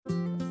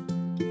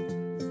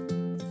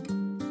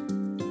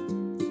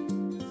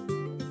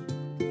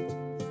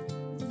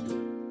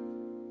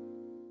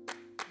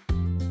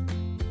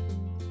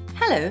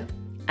Hello,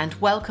 and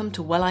welcome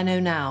to Well I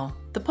Know Now,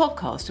 the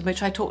podcast in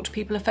which I talk to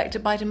people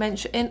affected by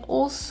dementia in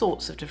all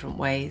sorts of different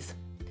ways.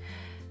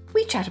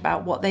 We chat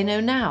about what they know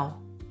now,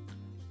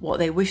 what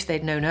they wish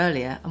they'd known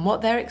earlier, and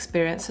what their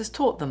experience has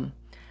taught them.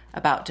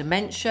 About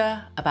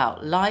dementia,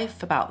 about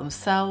life, about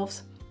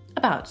themselves,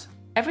 about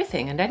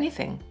everything and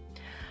anything.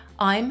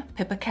 I'm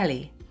Pippa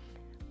Kelly.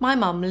 My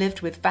mum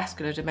lived with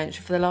vascular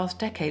dementia for the last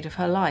decade of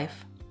her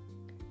life.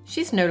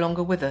 She's no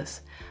longer with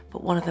us,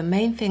 but one of the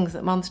main things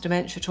that mum's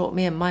dementia taught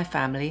me and my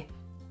family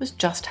was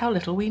just how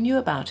little we knew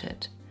about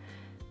it.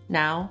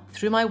 Now,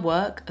 through my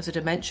work as a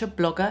dementia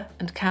blogger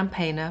and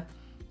campaigner,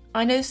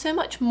 I know so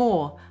much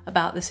more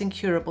about this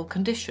incurable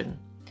condition,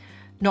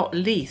 not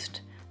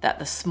least that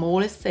the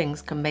smallest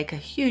things can make a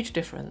huge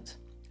difference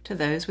to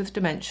those with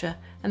dementia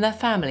and their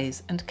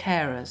families and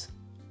carers.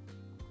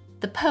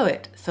 The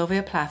poet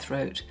Sylvia Plath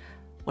wrote,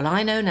 "Well,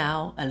 I know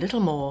now a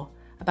little more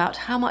about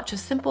how much a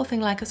simple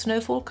thing like a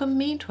snowfall can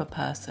mean to a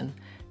person.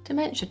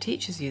 Dementia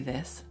teaches you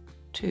this,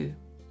 too."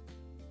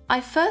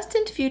 I first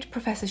interviewed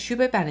Professor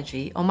Shubho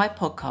Banerjee on my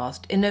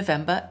podcast in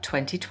November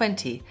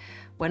 2020,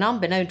 when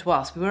unbeknown to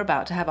us we were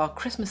about to have our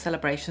Christmas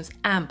celebrations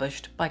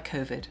ambushed by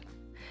COVID.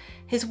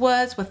 His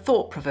words were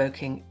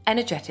thought-provoking,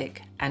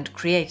 energetic and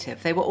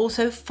creative. They were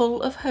also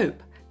full of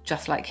hope,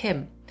 just like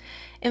him.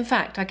 In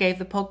fact, I gave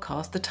the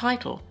podcast the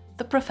title,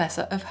 The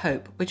Professor of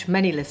Hope, which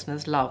many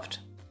listeners loved.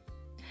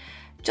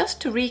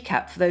 Just to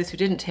recap for those who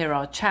didn't hear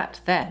our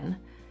chat then,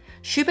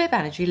 Shubho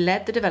Banerjee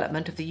led the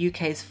development of the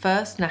UK's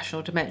first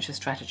national dementia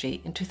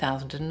strategy in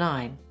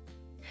 2009.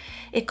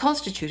 It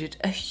constituted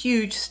a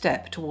huge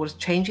step towards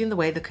changing the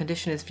way the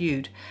condition is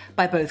viewed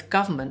by both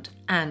government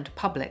and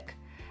public,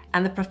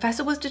 and the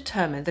professor was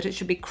determined that it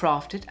should be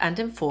crafted and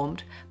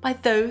informed by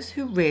those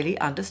who really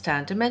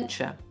understand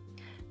dementia.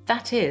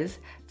 That is,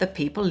 the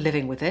people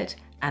living with it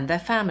and their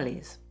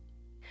families.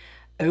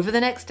 Over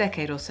the next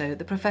decade or so,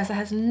 the professor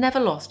has never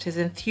lost his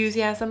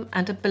enthusiasm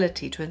and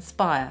ability to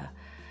inspire,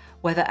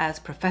 whether as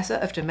Professor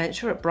of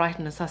Dementia at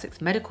Brighton and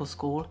Sussex Medical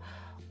School,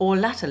 or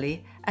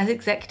latterly as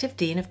Executive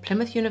Dean of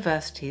Plymouth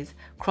University's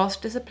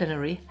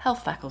Cross-Disciplinary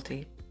Health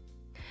Faculty.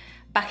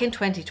 Back in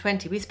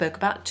 2020, we spoke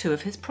about two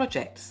of his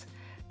projects.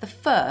 The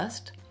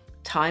first,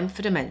 Time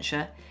for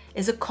Dementia,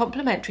 is a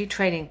complementary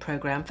training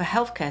programme for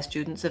healthcare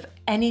students of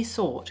any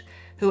sort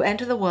who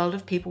enter the world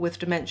of people with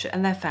dementia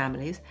and their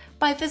families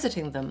by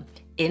visiting them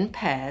in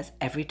pairs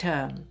every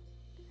term.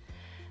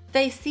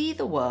 They see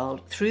the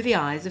world through the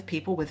eyes of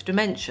people with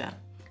dementia.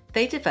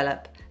 They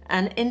develop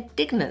an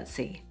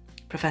indignancy,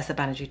 Professor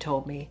Banerjee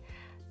told me.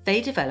 They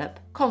develop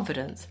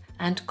confidence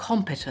and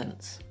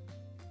competence.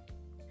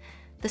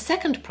 The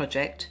second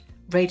project,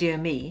 Radio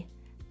Me,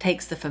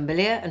 takes the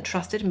familiar and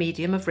trusted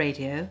medium of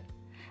radio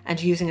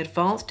and, using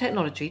advanced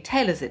technology,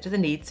 tailors it to the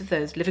needs of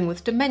those living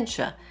with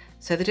dementia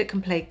so that it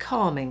can play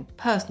calming,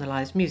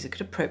 personalised music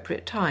at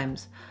appropriate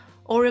times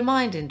or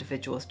remind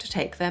individuals to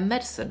take their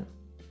medicine.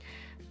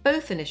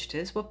 Both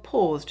initiatives were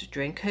paused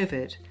during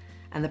COVID,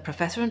 and the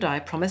professor and I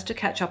promised to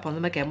catch up on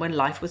them again when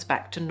life was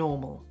back to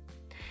normal.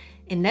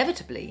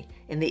 Inevitably,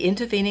 in the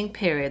intervening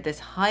period, this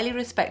highly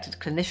respected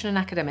clinician and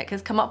academic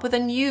has come up with a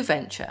new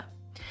venture.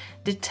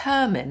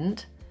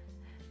 Determined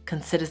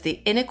considers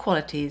the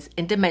inequalities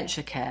in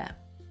dementia care,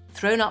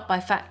 thrown up by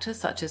factors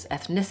such as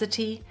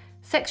ethnicity,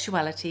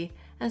 sexuality,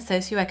 and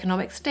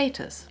socioeconomic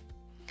status.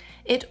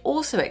 It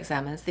also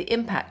examines the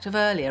impact of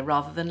earlier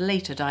rather than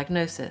later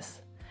diagnosis.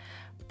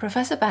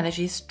 Professor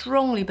Banerjee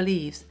strongly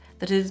believes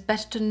that it is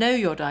better to know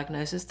your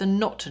diagnosis than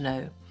not to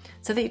know,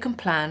 so that you can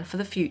plan for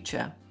the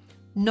future.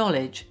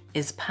 Knowledge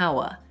is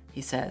power,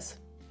 he says.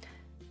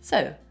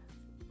 So,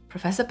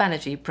 Professor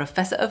Banerjee,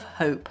 Professor of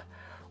Hope,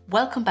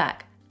 welcome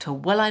back to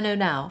Well I Know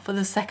Now for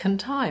the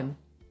second time.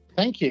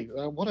 Thank you.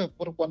 What a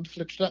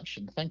wonderful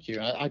introduction. Thank you.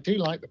 I do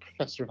like the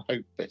Professor of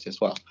Hope bit as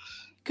well.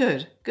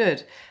 Good.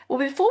 Well,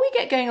 before we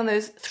get going on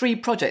those three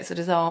projects that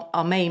is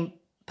our main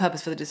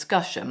purpose for the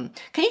discussion,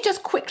 can you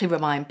just quickly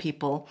remind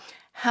people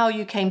how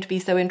you came to be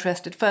so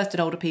interested first in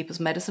older people's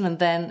medicine and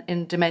then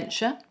in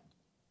dementia?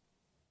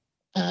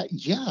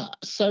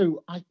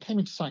 So I came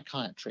into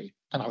psychiatry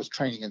and I was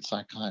training in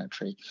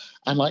psychiatry.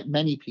 And like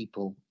many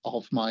people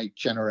of my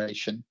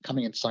generation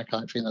coming into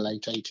psychiatry in the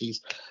late 80s,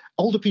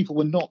 older people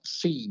were not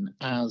seen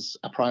as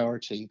a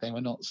priority. They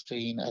were not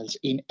seen as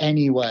in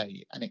any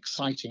way an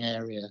exciting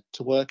area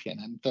to work in.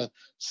 And the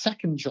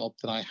second job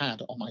that I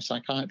had on my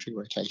psychiatry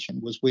rotation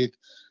was with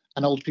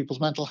an older people's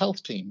mental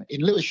health team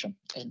in Lewisham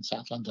in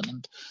South London.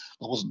 And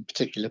I wasn't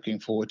particularly looking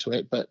forward to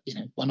it, but,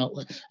 why not?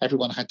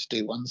 Everyone had to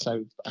do one,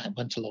 so I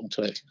went along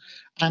to it.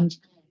 And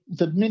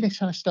the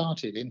minute I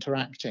started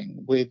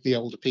interacting with the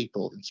older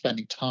people and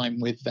spending time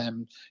with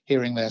them,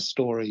 hearing their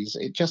stories,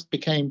 it just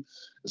became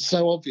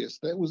so obvious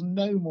there was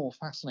no more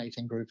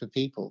fascinating group of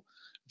people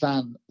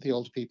than the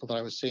older people that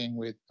I was seeing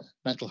with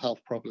mental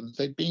health problems.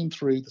 They'd been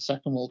through the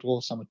Second World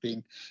War, some had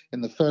been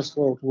in the First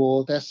World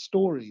War. Their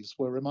stories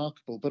were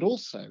remarkable, but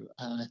also,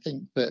 and I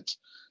think that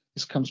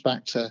this comes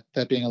back to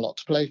there being a lot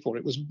to play for,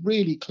 it was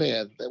really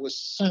clear that there was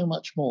so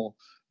much more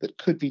that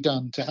could be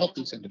done to help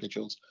these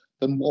individuals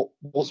than what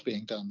was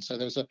being done. So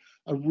there was a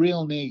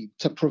real need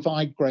to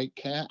provide great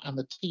care, and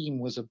the team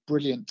was a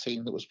brilliant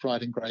team that was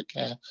providing great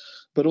care,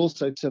 but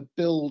also to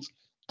build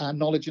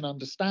knowledge and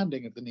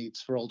understanding of the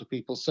needs for older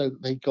people so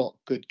that they got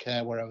good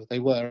care wherever they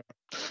were.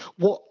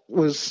 What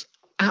was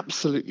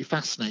absolutely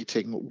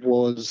fascinating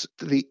was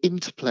the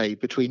interplay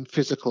between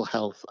physical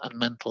health and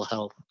mental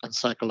health and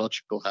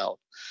psychological health,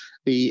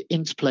 the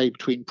interplay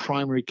between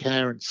primary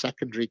care and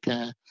secondary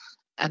care,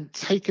 and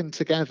taken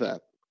together,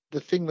 the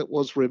thing that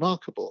was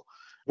remarkable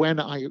when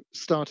I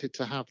started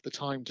to have the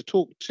time to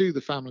talk to the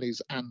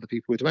families and the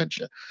people with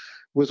dementia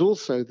was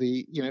also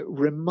the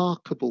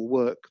remarkable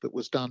work that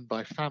was done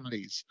by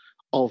families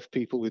of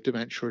people with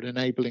dementia and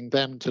enabling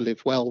them to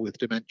live well with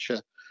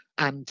dementia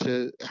and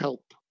to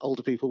help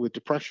older people with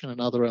depression and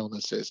other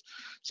illnesses.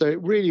 So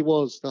it really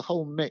was the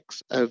whole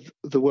mix of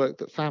the work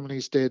that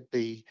families did,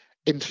 the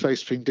interface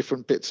between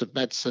different bits of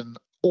medicine,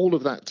 all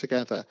of that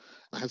together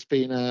has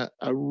been a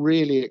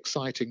really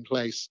exciting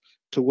place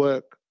to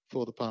work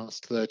for the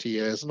past 30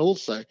 years. And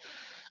also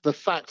the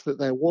fact that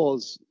there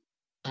was,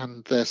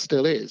 and there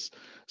still is,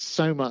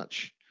 so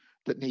much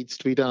that needs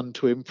to be done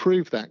to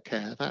improve that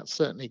care, that's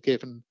certainly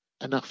given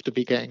enough to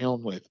be getting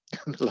on with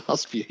in the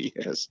last few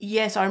years.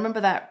 Yes, I remember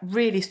that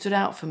really stood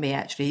out for me,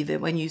 actually, that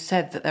when you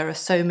said that there are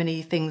so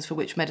many things for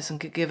which medicine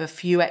could give a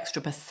few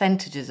extra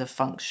percentages of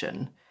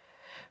function.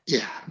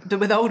 Yeah.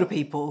 But with older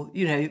people,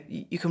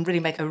 you can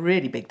really make a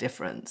really big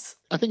difference.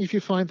 I think if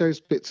you find those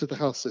bits of the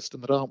health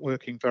system that aren't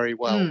working very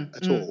well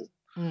at all,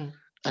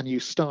 and you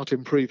start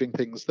improving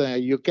things there,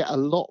 you'll get a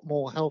lot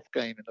more health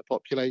gain in the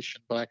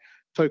population by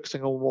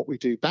focusing on what we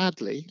do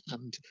badly,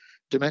 and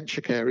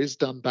dementia care is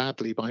done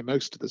badly by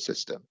most of the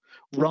system,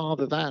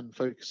 rather than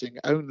focusing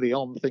only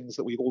on things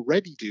that we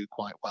already do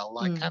quite well,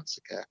 like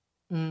cancer care.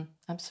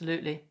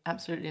 Absolutely.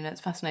 No,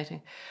 it's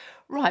fascinating.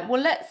 Right,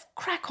 well, let's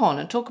crack on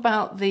and talk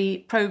about the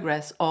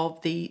progress of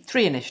the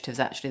 3 initiatives,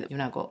 actually, that you've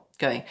now got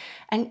going.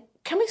 And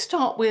can we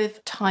start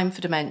with Time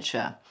for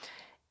Dementia?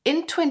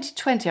 In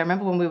 2020, I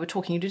remember when we were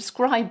talking, you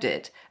described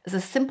it as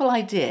a simple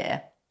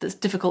idea that's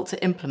difficult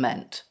to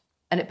implement.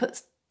 And it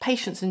puts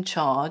patients in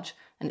charge,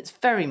 and it's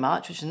very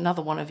much, which is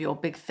another one of your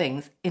big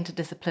things,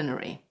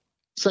 interdisciplinary.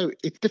 So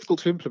it's difficult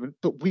to implement,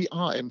 but we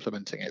are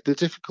implementing it. The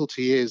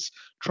difficulty is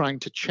trying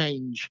to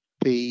change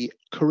the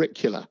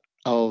curricula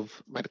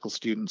of medical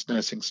students,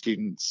 nursing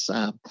students,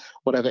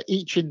 whatever.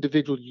 Each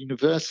individual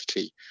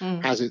university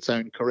has its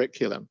own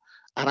curriculum.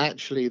 And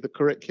actually the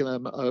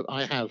curriculum,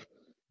 I have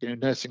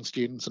nursing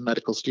students and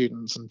medical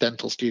students and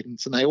dental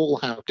students, and they all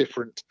have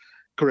different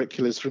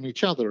curriculums from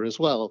each other as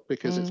well,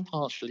 because it's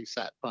partially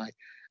set by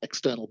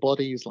external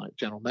bodies like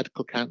General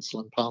Medical Council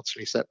and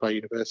partially set by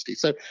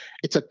universities. So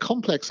it's a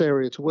complex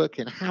area to work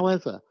in.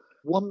 However,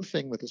 one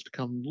thing that has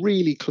become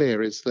really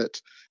clear is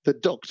that the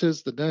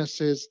doctors, the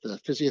nurses, the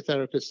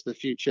physiotherapists of the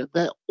future,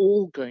 they're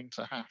all going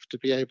to have to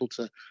be able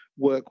to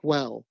work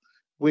well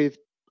with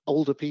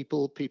older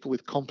people, people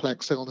with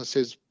complex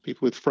illnesses,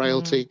 people with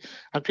frailty,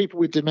 and people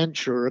with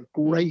dementia are a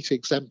great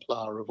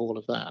exemplar of all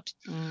of that.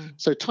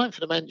 So Time for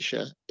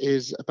Dementia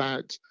is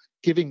about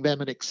giving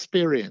them an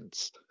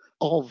experience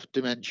of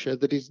dementia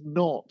that is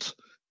not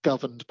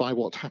governed by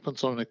what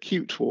happens on an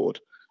acute ward,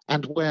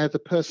 and where the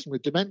person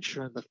with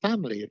dementia and the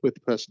family with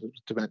the person with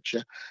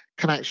dementia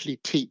can actually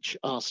teach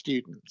our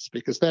students,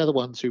 because they're the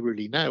ones who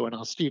really know, and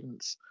our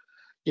students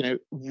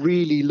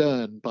really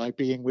learn by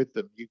being with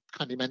them. You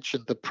kindly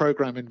mentioned the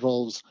program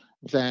involves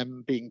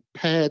them being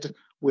paired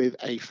with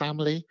a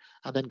family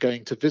and then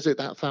going to visit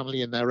that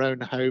family in their own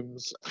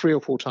homes 3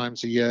 or 4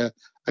 times a year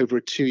over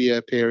a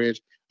 2-year period.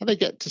 And they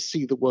get to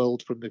see the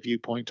world from the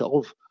viewpoint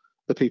of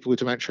the people with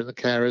dementia and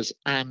the carers.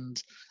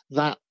 And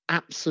that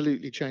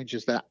absolutely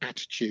changes their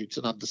attitudes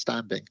and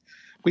understanding.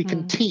 We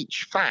can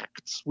teach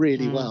facts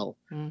really well,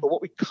 but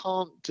what we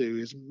can't do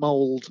is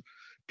mold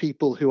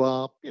people who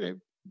are,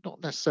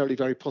 not necessarily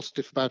very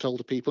positive about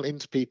older people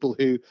into people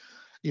who,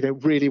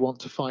 really want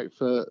to fight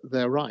for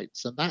their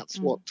rights. And that's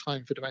what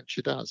Time for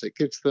Dementia does. It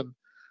gives them,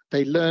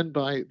 they learn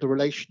by the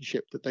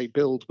relationship that they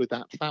build with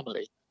that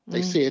family.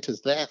 They see it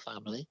as their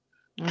family,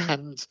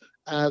 and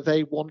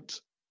they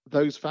want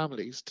those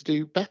families to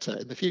do better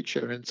in the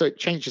future. And so it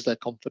changes their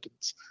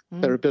confidence,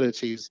 their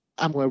abilities.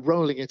 And we're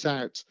rolling it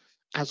out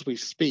as we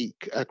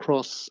speak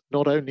across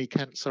not only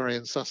Kent, Surrey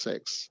and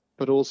Sussex,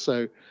 but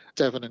also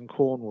Devon and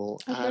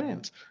Cornwall.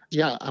 And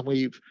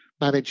we've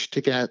managed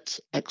to get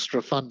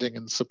extra funding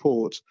and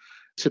support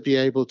to be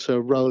able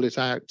to roll it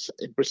out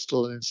in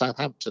Bristol and in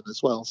Southampton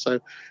as well. So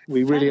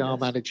we really are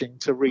managing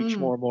to reach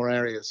more and more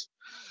areas.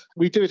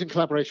 We do it in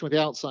collaboration with the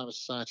Alzheimer's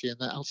Society, and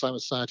the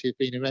Alzheimer's Society have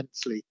been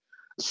immensely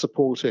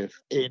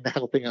supportive in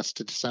helping us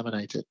to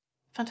disseminate it.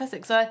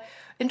 Fantastic. So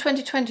in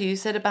 2020, you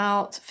said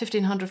about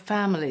 1,500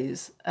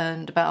 families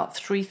and about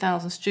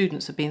 3,000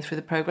 students have been through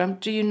the programme.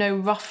 Do you know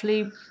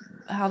roughly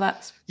how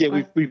that's...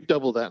 Yeah, we've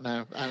doubled that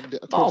now, and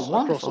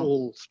across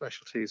all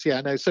specialties. Yeah,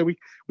 no. So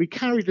we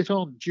carried it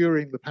on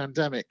during the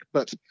pandemic,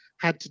 but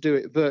had to do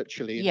it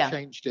virtually and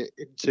changed it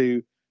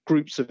into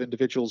groups of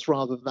individuals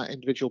rather than that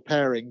individual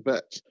pairing.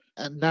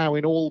 And now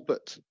in all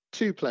but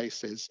two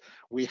places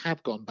we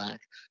have gone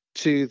back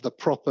to the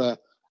proper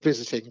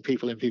visiting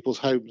people in people's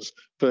homes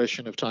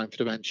version of Time for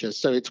Dementia.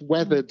 So it's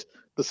weathered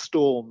the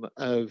storm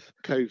of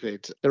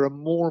COVID. There are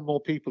more and more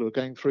people who are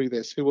going through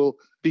this who will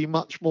be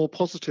much more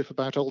positive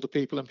about older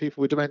people and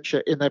people with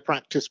dementia in their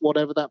practice,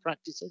 whatever that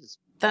practice is.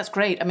 That's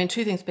great. I mean,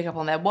 two things to pick up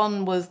on there.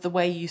 One was the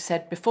way you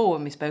said before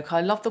when we spoke.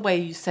 I love the way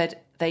you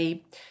said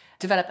they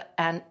develop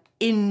an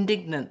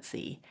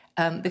indignancy.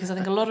 Because I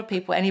think a lot of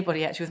people,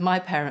 anybody actually with my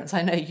parents,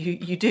 I know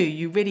you do,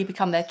 you really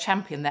become their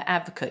champion, their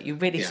advocate. You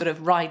really sort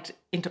of ride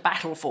into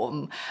battle for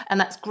them. And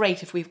that's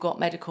great if we've got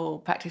medical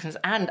practitioners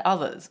and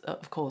others,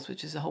 of course,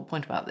 which is the whole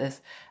point about this,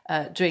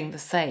 doing the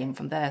same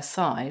from their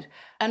side.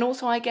 And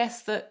also, I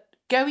guess that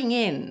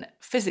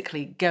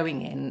physically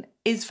going in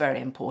is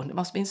very important. It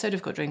must have been so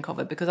difficult during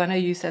COVID, because I know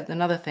you said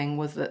another thing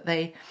was that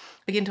they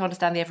begin to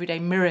understand the everyday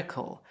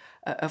miracle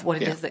of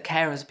what it is that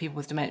carers of people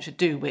with dementia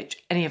do,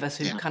 which any of us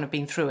who've kind of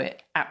been through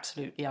it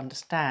absolutely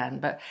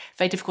understand. But it's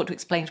very difficult to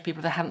explain to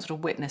people that haven't sort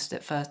of witnessed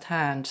it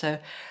firsthand. So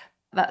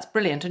that's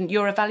brilliant. And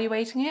you're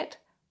evaluating it?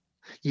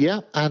 Yeah,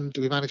 and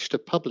we managed to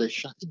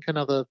publish, I think,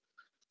 another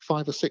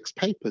 5 or 6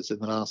 papers in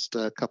the last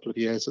couple of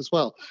years as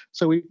well.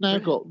 So we've now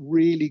got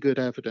really good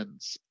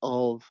evidence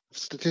of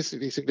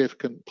statistically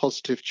significant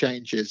positive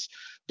changes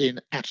in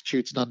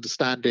attitudes and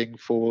understanding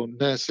for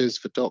nurses,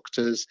 for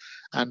doctors,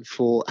 and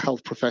for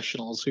health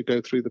professionals who go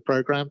through the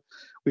programme.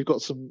 We've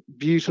got some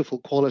beautiful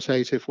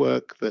qualitative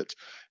work that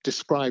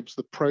describes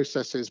the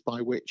processes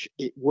by which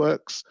it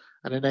works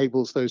and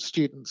enables those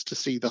students to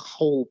see the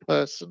whole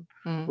person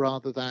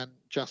rather than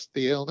just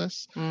the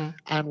illness.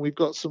 And we've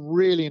got some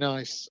really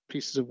nice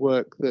pieces of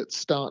work that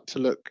start to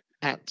look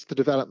at the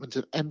development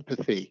of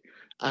empathy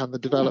and the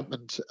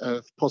development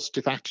of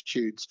positive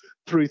attitudes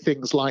through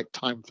things like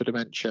Time for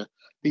Dementia,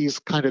 these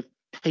kind of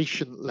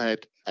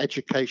patient-led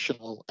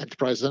educational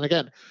enterprises. And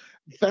again,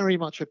 very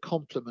much a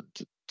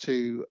complement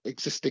to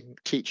existing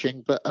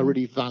teaching, but a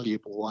really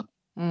valuable one.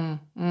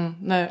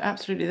 No,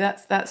 absolutely.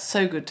 That's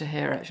so good to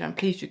hear, actually. I'm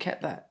pleased you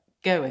kept that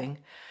going.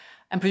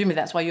 And presumably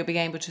that's why you're being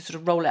able to sort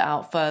of roll it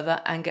out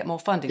further and get more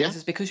funding. This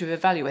is because you've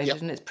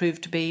evaluated and it's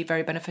proved to be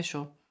very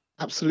beneficial.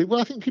 Absolutely. Well,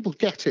 I think people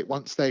get it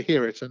once they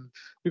hear it. And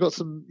we've got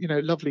some,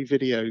 lovely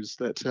videos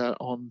that are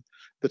on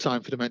the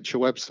Time for Dementia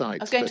website.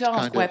 I was going to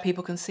ask where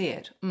people can see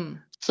it.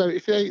 So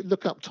if they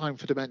look up Time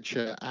for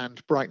Dementia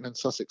and Brighton and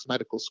Sussex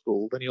Medical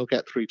School, then you'll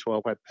get through to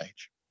our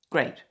webpage.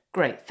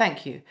 Great.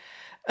 Thank you.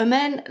 And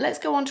then let's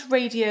go on to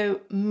Radio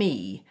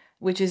Me,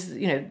 which is,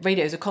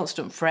 radio is a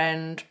constant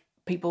friend.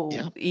 People,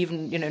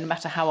 even, no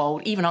matter how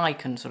old, even I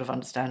can sort of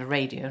understand a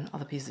radio, and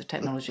other pieces of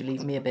technology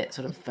leave me a bit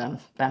sort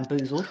of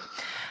bamboozled.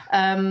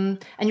 And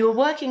you were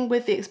working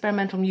with the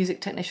experimental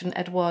music technician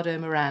Eduardo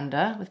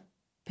Miranda with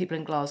people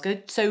in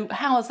Glasgow. So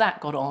how has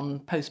that got on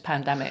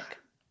post-pandemic?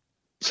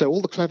 So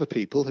all the clever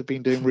people have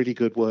been doing really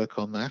good work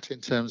on that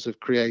in terms of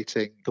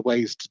creating the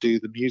ways to do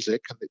the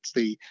music. And it's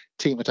the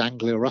team at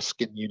Anglia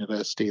Ruskin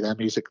University, their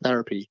music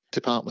therapy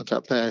department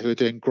up there, who are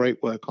doing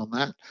great work on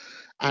that.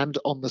 And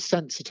on the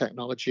sensor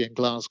technology in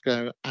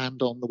Glasgow,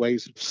 and on the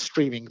ways of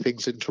streaming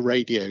things into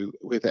radio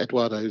with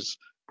Eduardo's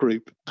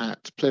group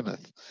at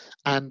Plymouth.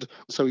 And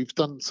so we've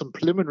done some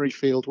preliminary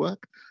field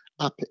work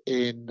up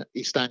in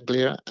East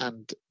Anglia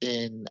and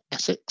in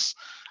Essex,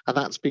 and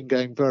that's been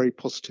going very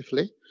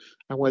positively.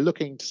 And we're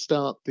looking to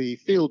start the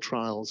field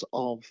trials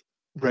of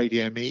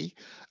Radio Me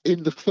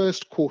in the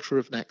first quarter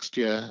of next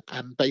year,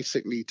 and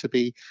basically to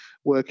be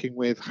working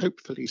with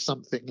hopefully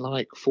something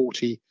like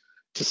 40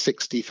 to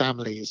 60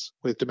 families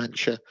with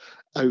dementia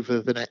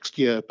over the next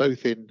year,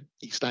 both in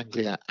East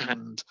Anglia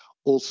and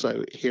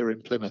also here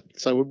in Plymouth.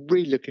 So we're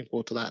really looking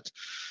forward to that.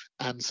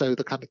 And so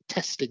the kind of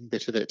testing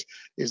bit of it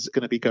is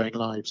going to be going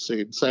live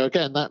soon. So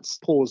again, that's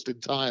paused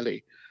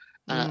entirely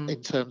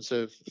in terms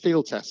of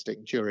field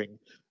testing during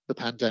the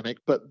pandemic,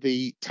 but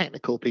the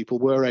technical people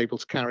were able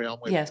to carry on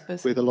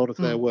with a lot of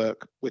their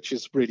work, which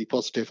is really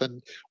positive.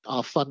 And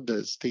our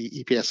funders, the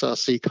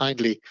EPSRC,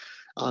 kindly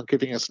are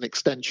giving us an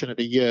extension of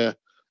a year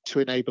to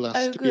enable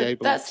us to be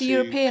able That's to the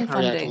European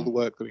carry funding. out all the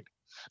work that we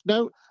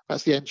No,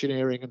 that's the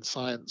Engineering and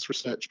Science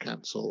Research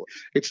Council.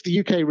 It's the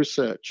UK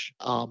research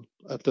arm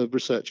of the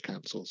research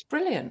councils.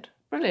 Brilliant.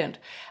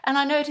 And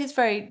I know it is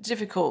very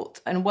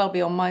difficult and well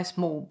beyond my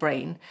small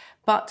brain,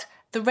 but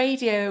the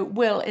radio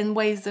will, in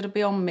ways that are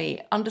beyond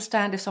me,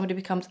 understand if somebody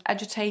becomes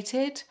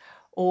agitated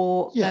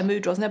or their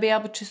mood drops, and they'll be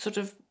able to sort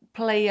of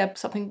play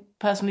something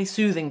personally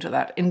soothing to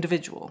that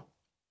individual.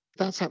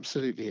 That's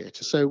absolutely it.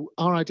 So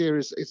our idea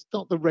is it's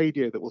not the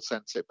radio that will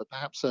sense it, but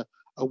perhaps a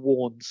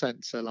worn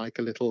sensor, like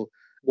a little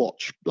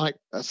watch, like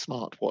a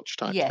smartwatch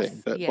type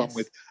thing, but one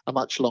with a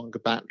much longer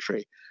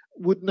battery,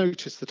 would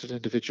notice that an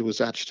individual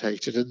was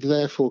agitated and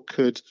therefore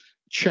could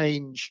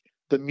change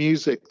the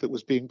music that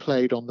was being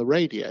played on the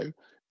radio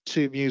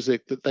to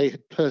music that they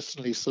had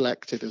personally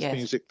selected as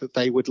music that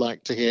they would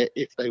like to hear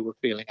if they were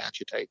feeling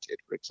agitated,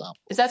 for example.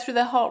 Is that through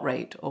their heart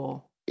rate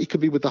or...? It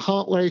can be with the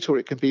heart rate, or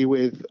it can be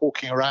with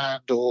walking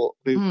around or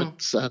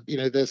movements. And,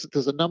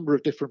 there's a number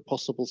of different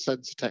possible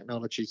sensor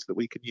technologies that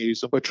we can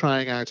use. And we're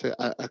trying out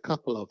a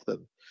couple of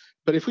them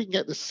But if we can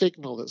get the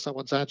signal that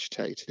someone's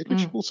agitated,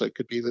 which also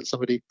could be that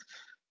somebody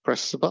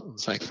presses a button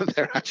saying that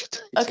they're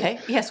agitated. Okay,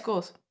 yes, of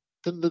course.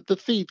 Then the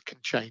feed can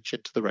change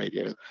into the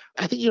radio.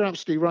 I think you're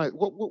absolutely right.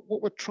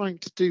 What we're trying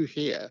to do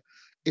here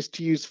is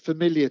to use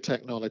familiar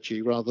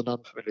technology rather than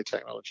unfamiliar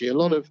technology. A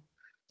lot of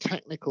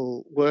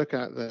technical work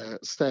out there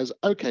says,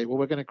 okay, well,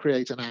 we're going to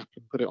create an app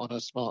and put it on a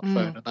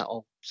smartphone and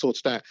that'll sort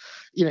it out.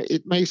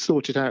 It may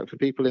sort it out for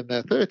people in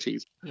their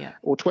 30s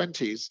or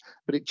 20s,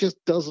 but it just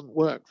doesn't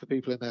work for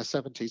people in their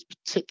 70s,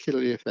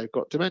 particularly if they've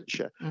got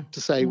dementia,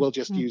 to say, well,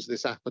 just use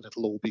this app and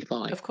it'll all be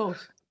fine. Of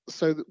course.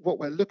 So what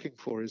we're looking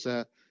for is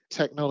a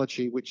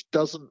technology which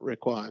doesn't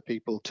require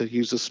people to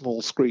use a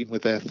small screen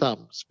with their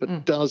thumbs,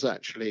 but does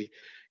actually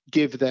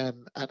give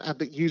them, and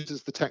that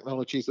uses the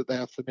technologies that they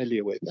are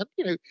familiar with.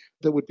 And,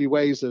 there would be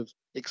ways of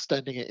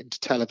extending it into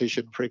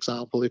television, for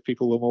example, if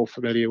people were more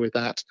familiar with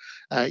that,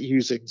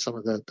 using some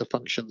of the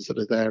functions that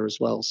are there as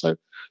well. So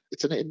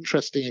it's an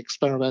interesting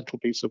experimental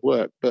piece of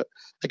work. But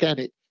again,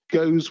 it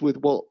goes with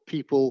what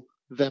people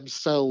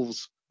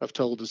themselves have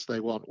told us they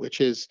want, which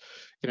is,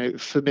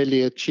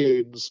 familiar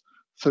tunes,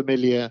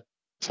 familiar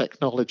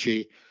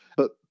technology,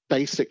 but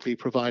basically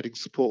providing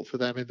support for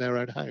them in their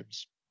own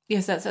homes.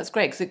 Yes, that's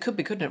great, because it could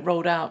be, couldn't it,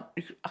 rolled out.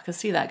 I can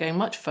see that going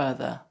much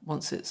further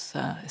once it's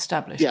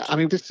established. Yeah, I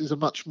mean, this is a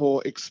much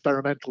more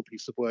experimental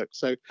piece of work.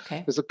 So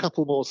there's a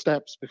couple more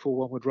steps before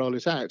one would roll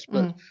it out.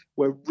 But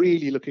we're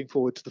really looking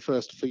forward to the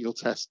first field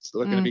tests that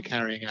we're going to be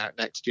carrying out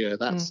next year.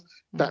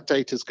 That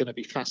data is going to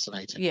be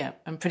fascinating. Yeah,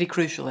 and pretty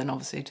crucial then,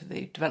 obviously, to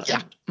the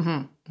development.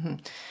 Yeah.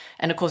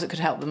 And, of course, it could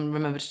help them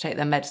remember to take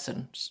their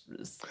medicine.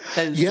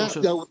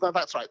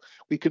 That's right.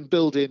 We can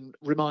build in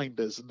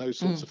reminders and those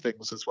sorts of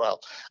things as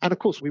well. And, of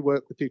course, we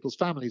work with people's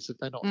families if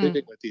they're not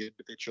living with the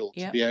individual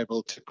to be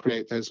able to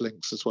create those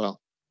links as well.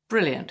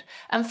 Brilliant.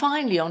 And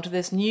finally, onto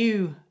this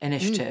new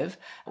initiative,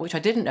 which I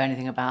didn't know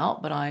anything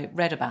about, but I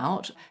read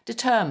about,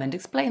 Determined.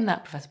 Explain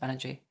that, Professor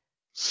Banerjee.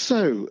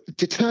 So,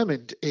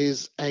 Determined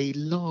is a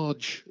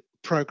large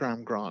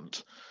programme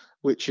grant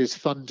which is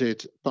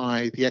funded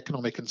by the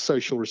Economic and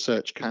Social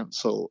Research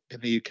Council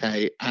in the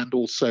UK and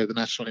also the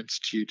National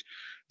Institute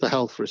for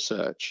Health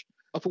Research.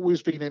 I've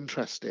always been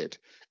interested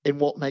in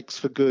what makes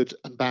for good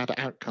and bad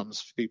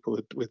outcomes for people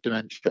with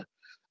dementia.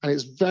 And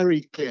it's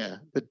very clear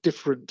that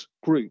different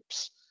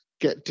groups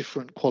get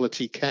different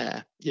quality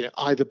care,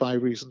 either by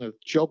reason of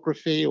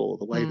geography or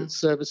the way that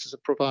services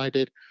are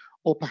provided,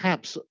 or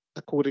perhaps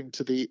according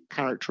to the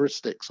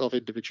characteristics of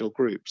individual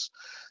groups.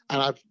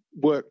 And I've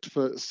worked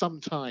for some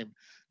time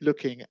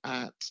looking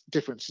at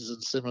differences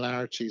and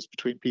similarities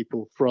between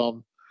people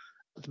from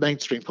the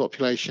mainstream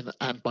population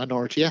and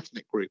minority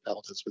ethnic group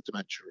elders with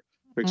dementia,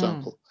 for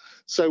example.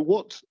 So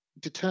what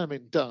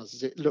Determined does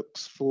is it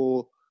looks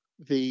for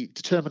the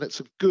determinants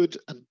of good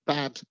and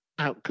bad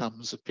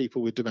outcomes of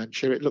people with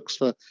dementia. It looks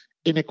for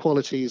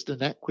inequalities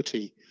and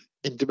inequity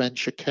in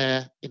dementia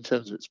care in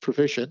terms of its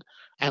provision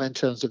and in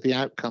terms of the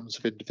outcomes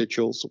of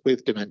individuals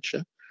with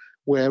dementia.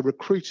 We're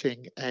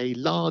recruiting a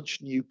large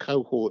new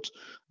cohort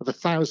of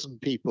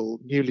 1,000 people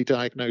newly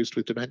diagnosed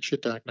with dementia,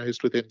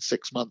 diagnosed within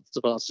 6 months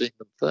of our seeing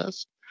them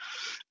first.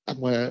 And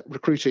we're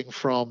recruiting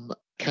from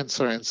Kent,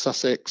 Surrey and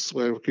Sussex.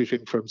 We're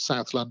recruiting from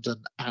South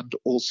London and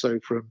also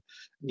from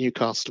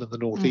Newcastle in the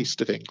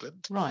northeast of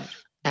England. Right.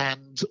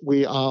 And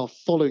we are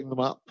following them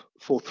up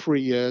for 3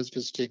 years,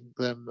 visiting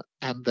them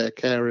and their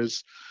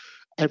carers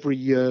every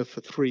year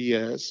for 3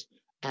 years.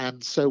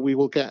 And so we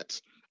will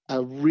get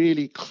a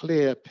really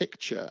clear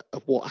picture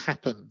of what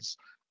happens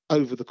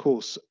over the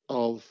course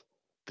of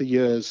the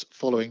years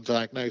following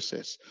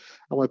diagnosis.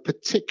 And we're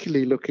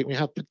particularly we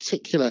have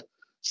particular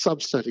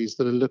sub-studies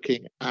that are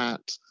looking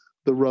at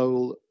the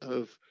role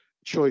of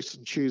choice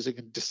and choosing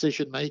and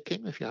decision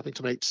making. If you're having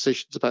to make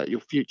decisions about your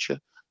future,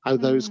 how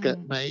those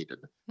get made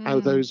and how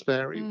those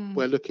vary.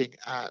 We're looking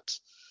at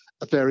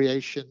a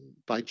variation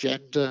by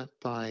gender,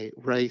 by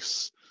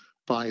race,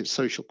 by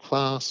social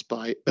class,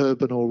 by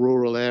urban or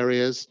rural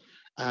areas,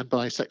 and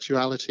by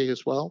sexuality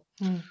as well.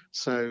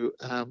 So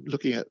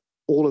looking at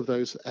all of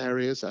those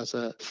areas as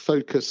a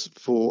focus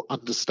for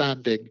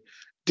understanding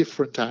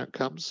different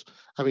outcomes.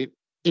 I mean,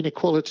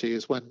 inequality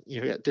is when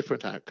you get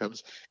different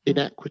outcomes.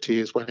 Inequity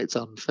is when it's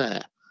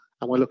unfair.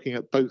 And we're looking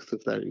at both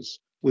of those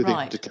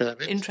within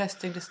Determined.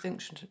 Interesting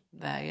distinction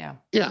there, yeah.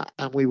 Yeah,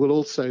 and we will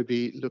also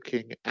be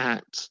looking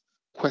at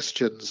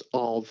questions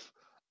of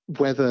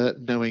whether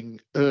knowing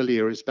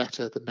earlier is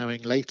better than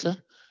knowing later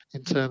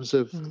in terms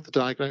of the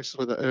diagnosis,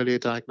 whether earlier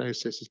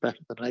diagnosis is better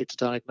than later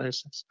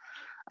diagnosis,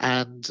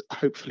 and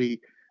hopefully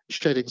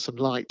shedding some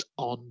light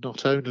on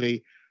not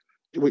only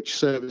which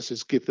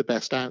services give the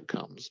best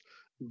outcomes,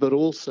 but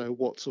also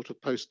what sort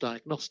of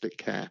post-diagnostic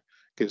care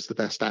gives the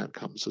best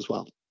outcomes as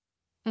well.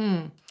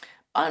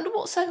 Under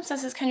what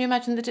circumstances can you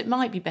imagine that it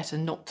might be better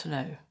not to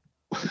know?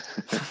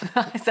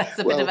 That's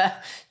a bit of a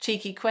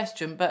cheeky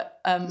question, but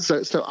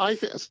so I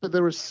think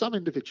there are some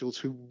individuals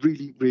who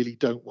really, really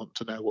don't want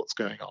to know what's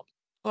going on.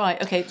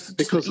 Right. Okay.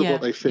 because of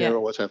what they fear or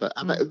whatever.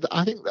 And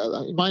I think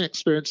that in my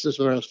experience, there's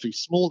a relatively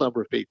small number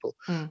of people,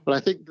 but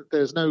I think that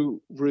there's no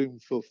room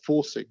for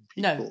forcing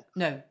people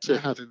to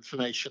have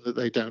information that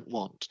they don't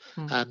want.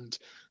 And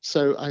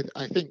so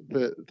I think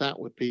that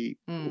would be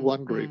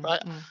one group.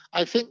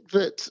 I think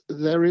that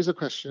there is a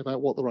question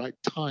about what the right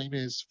time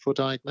is for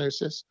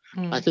diagnosis.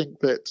 I think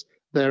that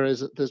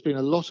there's been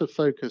a lot of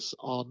focus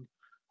on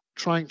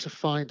trying to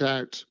find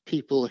out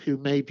people who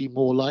may be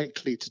more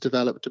likely to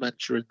develop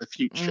dementia in the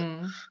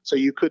future. So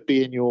you could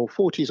be in your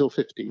 40s or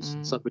 50s,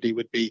 and somebody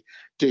would be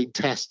doing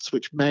tests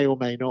which may or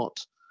may not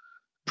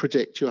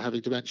predict you're having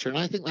dementia. And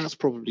I think that's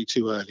probably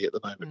too early at the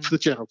moment for the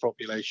general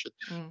population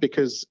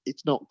because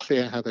it's not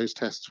clear how those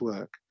tests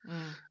work.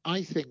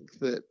 I think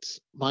that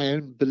my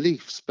own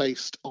beliefs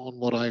based on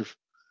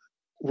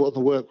what the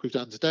work we've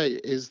done today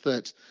is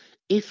that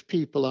if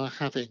people are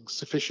having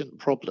sufficient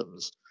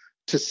problems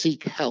to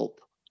seek help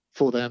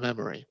for their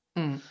memory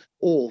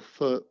or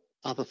for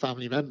other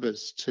family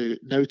members to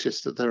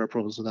notice that there are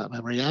problems with that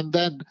memory, and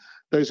then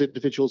those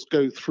individuals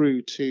go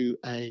through to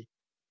a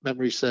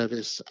memory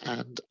service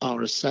and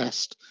are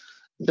assessed,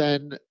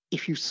 then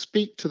if you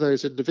speak to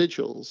those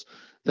individuals,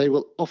 they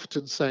will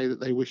often say that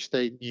they wish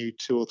they knew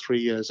 2 or 3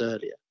 years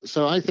earlier.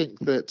 So I think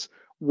that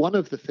one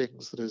of the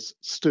things that has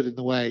stood in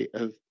the way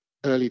of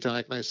early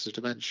diagnosis of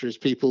dementia is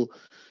people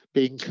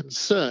being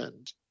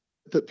concerned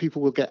that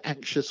people will get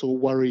anxious or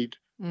worried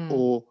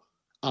or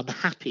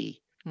unhappy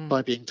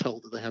by being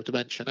told that they have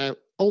dementia. Now,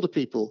 older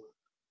people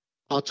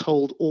are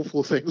told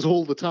awful things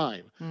all the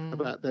time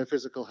about their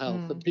physical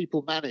health, and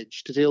people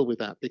manage to deal with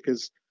that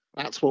because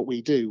that's what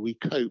we do. We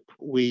cope,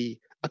 we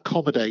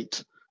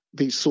accommodate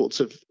these sorts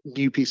of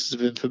new pieces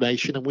of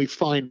information, and we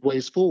find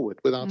ways forward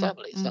with our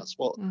families. That's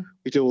what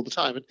we do all the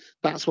time, and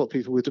that's what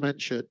people with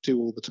dementia do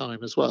all the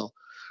time as well.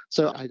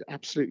 So I'm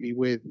absolutely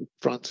with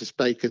Francis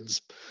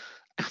Bacon's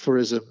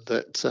aphorism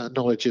that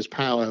knowledge is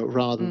power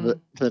rather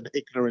than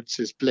ignorance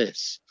is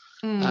bliss.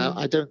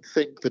 I don't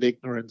think that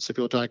ignorance of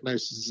your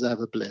diagnosis is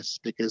ever bliss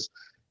because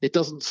it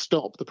doesn't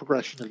stop the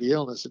progression of the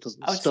illness. It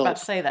doesn't. I was just about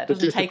to say that. It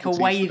doesn't take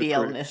away the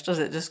illness, does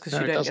it? Just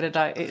because you don't get a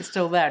diagnosis, it's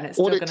still there and it's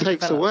still going to develop. What it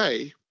takes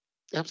away,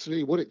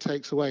 absolutely, what it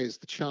takes away is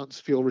the chance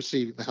of you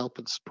receiving the help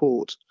and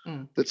support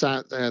that's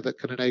out there that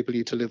can enable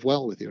you to live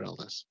well with your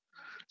illness.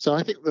 So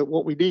I think that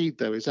what we need,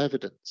 though, is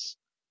evidence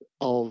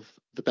of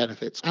the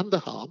benefits and the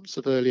harms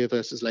of earlier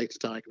versus later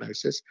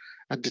diagnosis,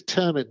 and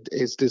Determined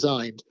is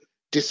designed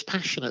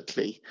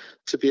dispassionately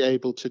to be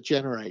able to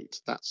generate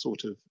that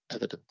sort of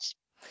evidence.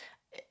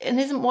 And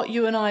isn't what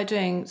you and I are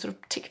doing, sort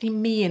of particularly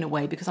me in a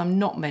way, because I'm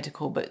not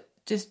medical, but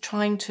just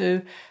trying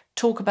to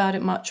talk about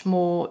it much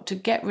more to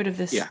get rid of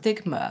this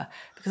stigma?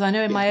 Because I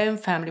know in my own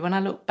family, when I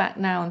look back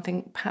now and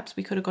think perhaps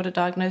we could have got a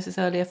diagnosis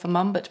earlier for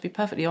mum, but to be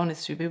perfectly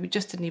honest with you, we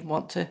just didn't even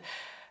want to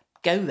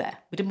go there.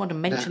 We didn't want to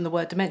mention the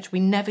word dementia. We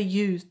never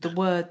used the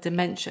word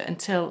dementia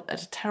until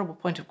at a terrible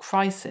point of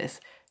crisis,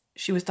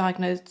 she was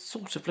diagnosed,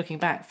 sort of looking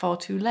back, far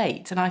too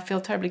late. And I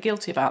feel terribly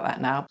guilty about that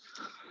now.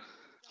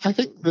 I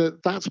think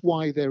that that's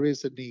why there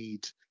is a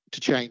need to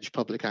change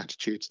public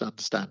attitudes and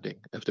understanding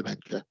of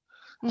dementia,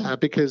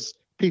 because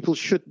people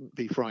shouldn't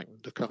be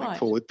frightened of coming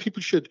forward.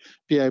 People should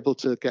be able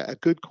to get a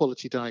good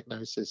quality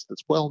diagnosis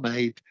that's well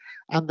made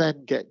and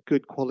then get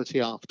good quality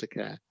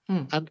aftercare.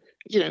 And,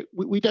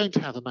 we don't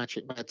have a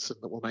magic medicine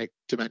that will make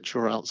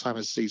dementia or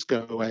Alzheimer's disease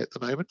go away at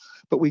the moment,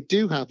 but we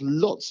do have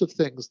lots of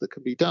things that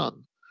can be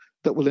done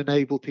that will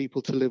enable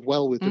people to live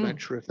well with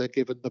dementia if they're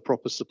given the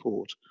proper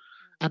support.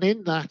 And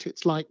in that,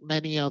 it's like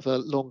many other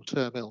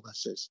long-term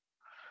illnesses.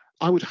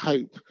 I would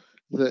hope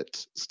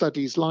that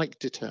studies like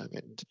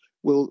Determined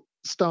will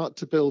start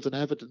to build an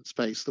evidence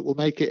base that will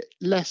make it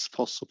less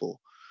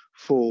possible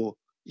for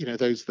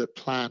those that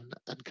plan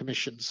and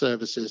commission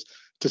services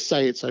to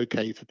say it's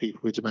okay for people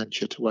with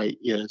dementia to wait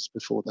years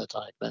before they're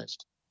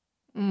diagnosed.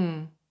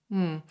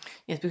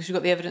 Yes, because you've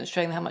got the evidence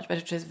showing how much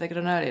better it is if they get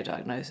an earlier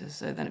diagnosis,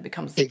 so then it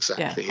becomes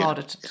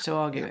harder to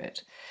argue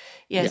it.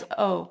 Yes. Yeah.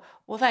 Oh,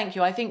 well, thank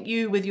you. I think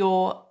you, with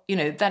your,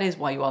 that is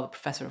why you are the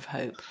Professor of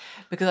Hope,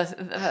 because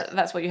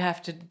that's what you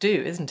have to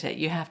do, isn't it?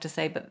 You have to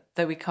say, but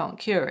though we can't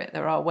cure it,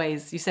 there are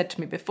ways, you said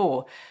to me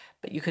before,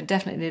 but you can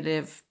definitely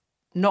live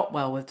not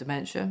well with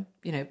dementia,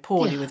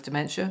 poorly with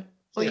dementia,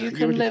 or you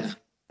can live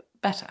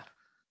better.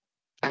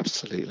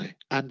 Absolutely.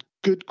 And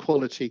good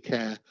quality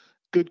care,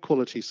 good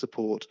quality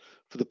support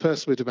for the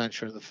person with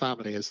dementia and the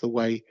family is the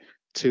way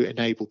to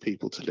enable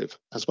people to live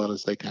as well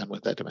as they can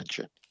with their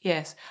dementia.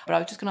 Yes, but I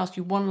was just going to ask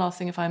you one last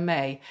thing, if I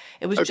may.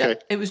 It was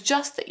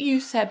just that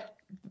you said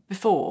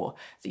before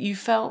that you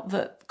felt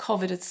that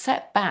COVID had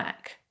set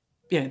back,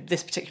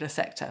 this particular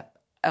sector,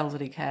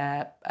 elderly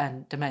care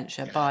and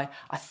dementia, by,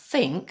 I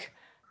think,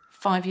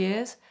 5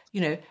 years.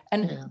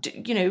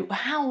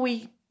 How are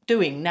we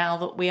doing now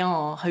that we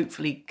are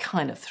hopefully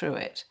kind of through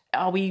it?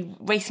 Are we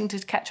racing to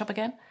catch up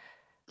again?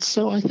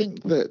 So I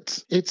think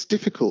that it's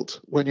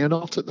difficult when you're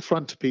not at the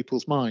front of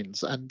people's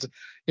minds. And,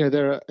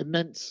 there are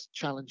immense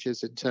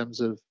challenges in terms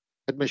of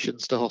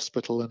admissions to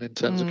hospital and in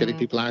terms of getting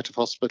people out of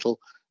hospital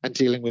and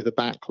dealing with a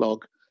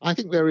backlog. I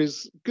think there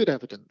is good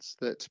evidence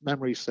that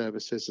memory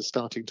services are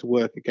starting to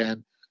work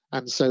again.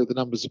 And so the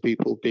numbers of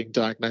people being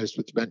diagnosed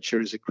with dementia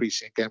is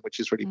increasing again, which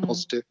is really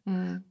positive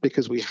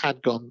because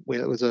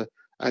there was a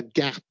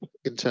gap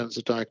in terms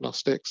of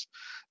diagnostics.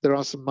 There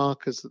are some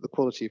markers that the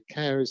quality of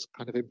care is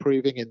kind of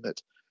improving, in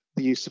that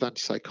the use of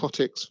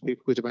antipsychotics for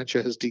people with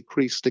dementia has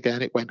decreased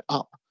again. It went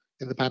up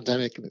in the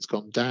pandemic and it's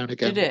gone down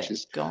again. Did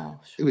it?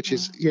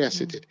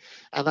 Yes, it did.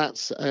 And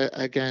that's,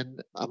 again,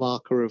 a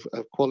marker of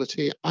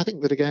quality. I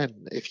think that,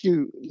 again, if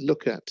you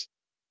look at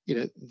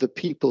the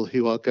people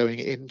who are going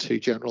into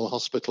general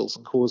hospitals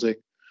and causing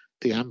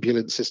the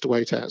ambulances to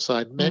wait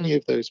outside, many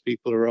of those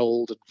people are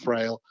old and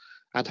frail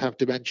and have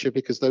dementia,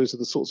 because those are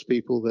the sorts of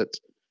people that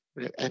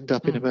end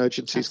up in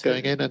emergencies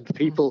going in, and the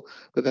people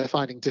that they're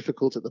finding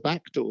difficult at the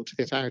back door to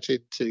get out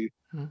into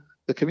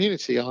the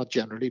community are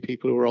generally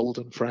people who are old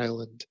and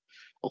frail, and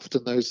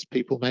often those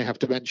people may have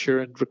dementia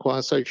and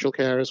require social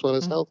care as well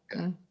as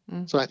healthcare.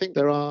 So I think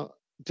there are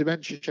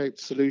dementia-shaped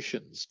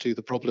solutions to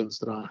the problems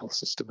that our health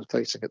system is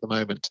facing at the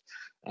moment.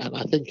 And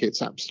I think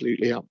it's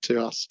absolutely up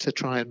to us to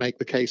try and make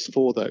the case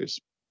for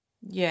those.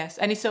 Yes.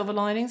 Any silver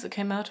linings that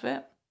came out of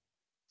it?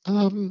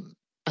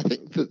 I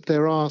think that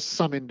there are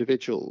some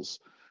individuals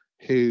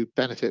who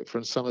benefit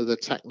from some of the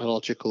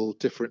technological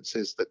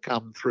differences that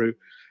come through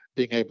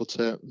being able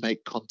to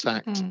make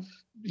contact,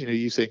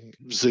 using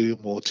Zoom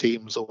or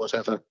Teams or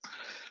whatever.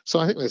 So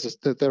I think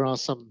there are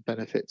some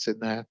benefits in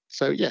there.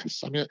 So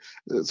yes, I mean,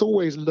 there's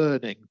always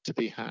learning to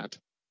be had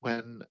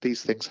when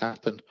these things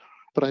happen.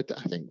 But I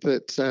think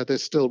that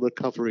there's still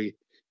recovery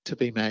to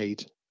be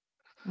made.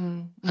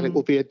 And it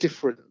will be a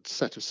different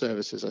set of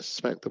services, I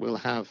suspect, that we'll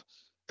have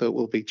that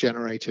will be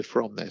generated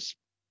from this.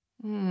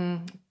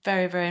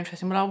 Very, very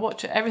interesting. Well, I'll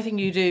watch everything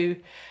you do,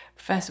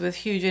 Professor, with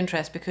huge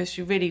interest, because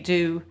you really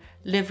do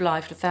live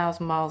life at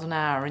 1,000 miles an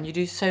hour and you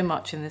do so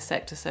much in this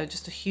sector. So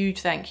just a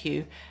huge thank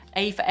you,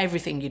 A, for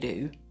everything you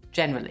do,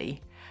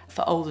 generally,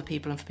 for older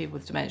people and for people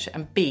with dementia,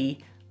 and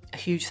B, a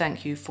huge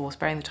thank you for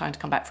sparing the time to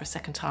come back for a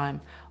second time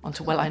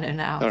onto Well I Know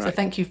Now. Right. So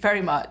thank you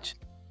very much.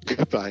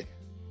 Goodbye.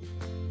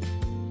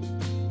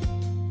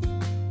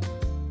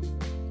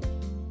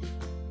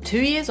 2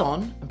 years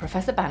on, and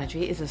Professor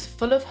Banerjee is as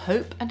full of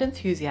hope and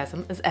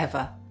enthusiasm as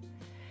ever.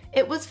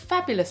 It was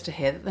fabulous to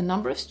hear that the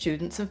number of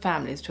students and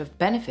families to have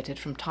benefited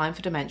from Time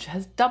for Dementia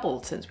has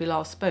doubled since we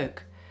last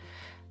spoke.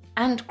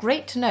 And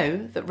great to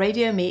know that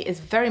Radio Me is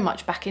very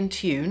much back in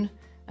tune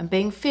and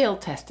being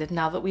field tested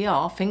now that we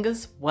are,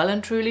 fingers well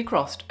and truly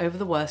crossed, over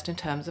the worst in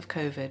terms of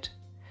COVID.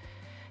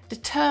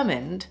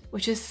 Determined,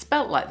 which is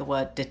spelt like the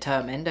word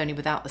determined, only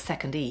without the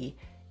second E,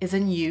 is a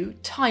new,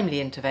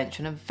 timely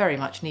intervention and very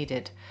much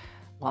needed.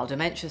 While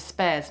dementia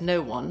spares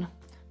no one,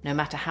 no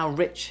matter how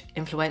rich,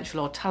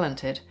 influential or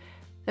talented,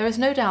 there is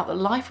no doubt that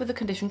life with the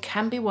condition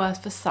can be worse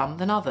for some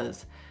than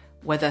others,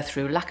 whether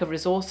through lack of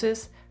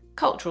resources,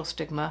 cultural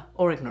stigma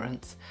or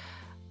ignorance.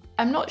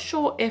 I'm not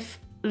sure if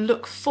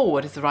look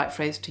forward is the right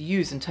phrase to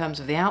use in terms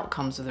of the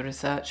outcomes of the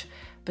research,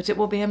 but it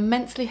will be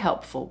immensely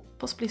helpful,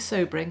 possibly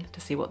sobering, to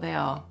see what they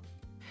are.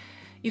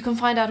 You can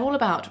find out all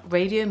about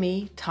Radio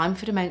Me, Time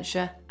for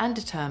Dementia and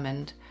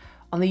Determined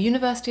on the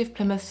University of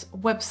Plymouth's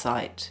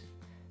website,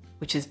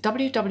 which is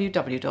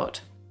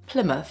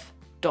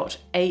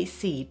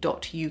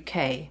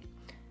www.plymouth.ac.uk.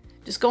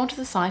 Just go onto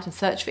the site and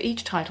search for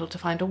each title to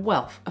find a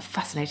wealth of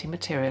fascinating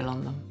material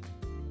on them.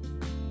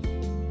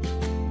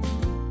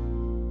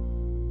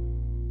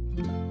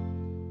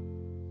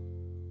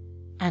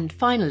 And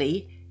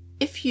finally,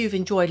 if you've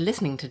enjoyed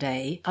listening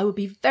today, I would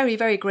be very,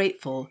 very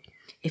grateful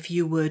if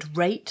you would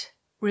rate,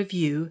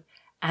 review,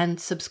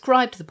 and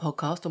subscribe to the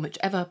podcast on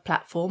whichever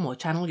platform or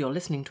channel you're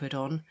listening to it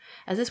on,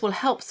 as this will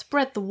help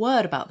spread the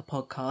word about the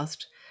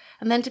podcast,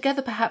 and then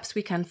together perhaps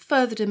we can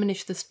further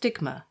diminish the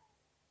stigma,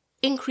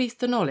 increase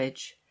the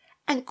knowledge,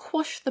 and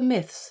quash the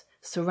myths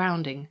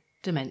surrounding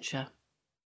dementia.